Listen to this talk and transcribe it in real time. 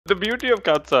The beauty of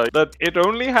CAATSA is that it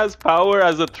only has power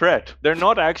as a threat. They're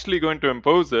not actually going to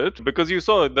impose it because you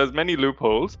saw there's many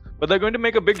loopholes, but they're going to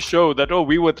make a big show that, oh,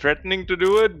 we were threatening to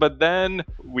do it, but then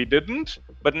we didn't.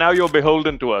 But now you're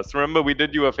beholden to us. Remember, we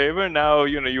did you a favor. Now,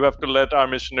 you have to let our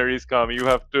missionaries come. You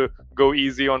have to go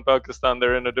easy on Pakistan.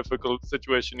 They're in a difficult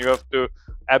situation. You have to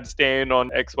abstain on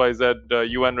XYZ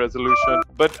UN resolution.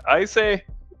 But I say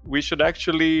we should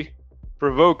actually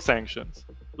provoke sanctions.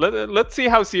 Let's see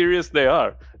how serious they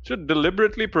are. Should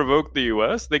deliberately provoke the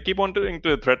US. They keep wanting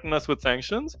to threaten us with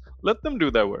sanctions. Let them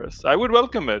do their worst. I would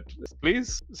welcome it.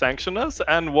 Please sanction us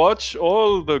and watch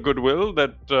all the goodwill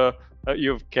that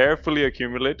you've carefully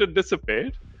accumulated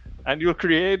dissipate, and you'll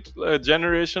create a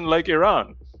generation like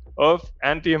Iran of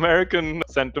anti-American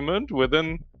sentiment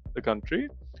within the country.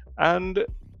 And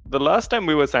the last time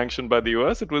we were sanctioned by the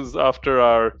US, it was after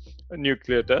our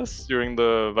nuclear tests during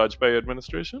the Vajpayee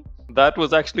administration. That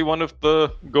was actually one of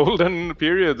the golden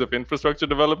periods of infrastructure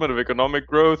development, of economic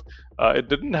growth. It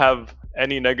didn't have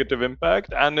any negative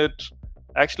impact, and it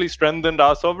actually strengthened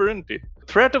our sovereignty.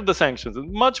 Threat of the sanctions is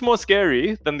much more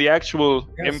scary than the actual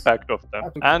impact of them.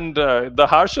 And the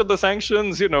harsher the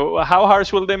sanctions, how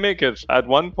harsh will they make it? At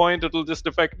one point, it'll just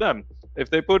affect them. If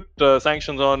they put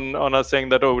sanctions on us saying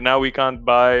that, oh, now we can't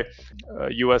buy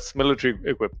US military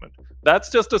equipment,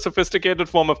 that's just a sophisticated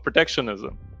form of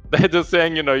protectionism. They're just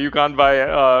saying, you can't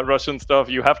buy Russian stuff,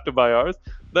 you have to buy ours.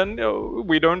 Then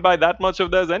we don't buy that much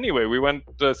of theirs anyway. We went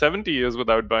 70 years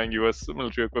without buying US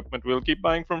military equipment. We'll keep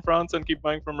buying from France and keep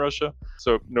buying from Russia.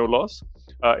 So no loss.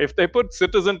 If they put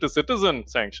citizen-to-citizen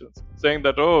sanctions, saying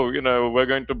that, oh, we're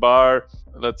going to bar,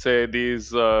 let's say, these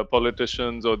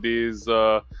politicians or these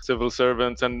civil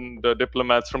servants and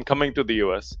diplomats from coming to the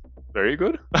US, very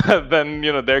good. Then,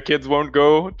 their kids won't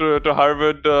go to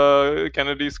Harvard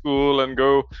Kennedy School and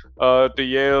go to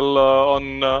Yale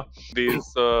on these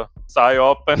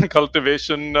PSYOP and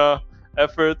cultivation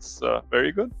efforts.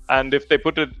 Very good. And if they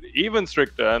put it even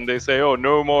stricter and they say, oh,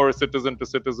 no more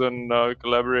citizen-to-citizen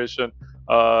collaboration,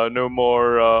 no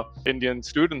more Indian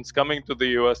students coming to the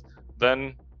US,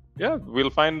 then, yeah, we'll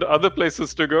find other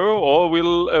places to go, or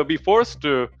we'll be forced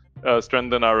to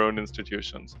strengthen our own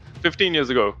institutions. 15 years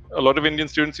ago, a lot of Indian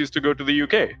students used to go to the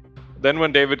UK. Then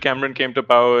when David Cameron came to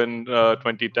power in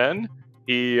 2010,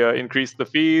 he increased the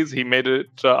fees. He made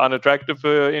it unattractive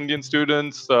for Indian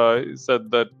students. He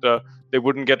said that they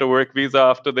wouldn't get a work visa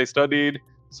after they studied.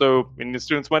 So Indian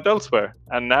students went elsewhere.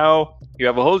 And now you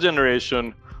have a whole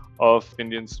generation of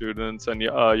Indian students and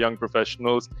young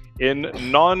professionals in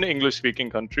non-English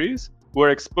speaking countries who are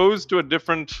exposed to a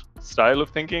different style of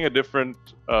thinking, a different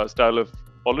style of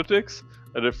politics,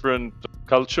 a different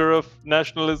culture of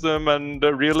nationalism and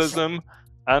realism.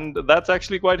 And that's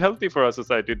actually quite healthy for our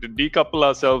society, to decouple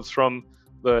ourselves from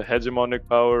the hegemonic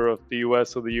power of the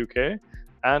US or the UK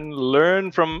and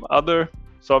learn from other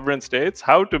sovereign states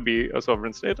how to be a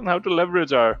sovereign state and how to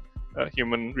leverage our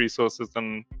human resources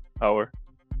and power.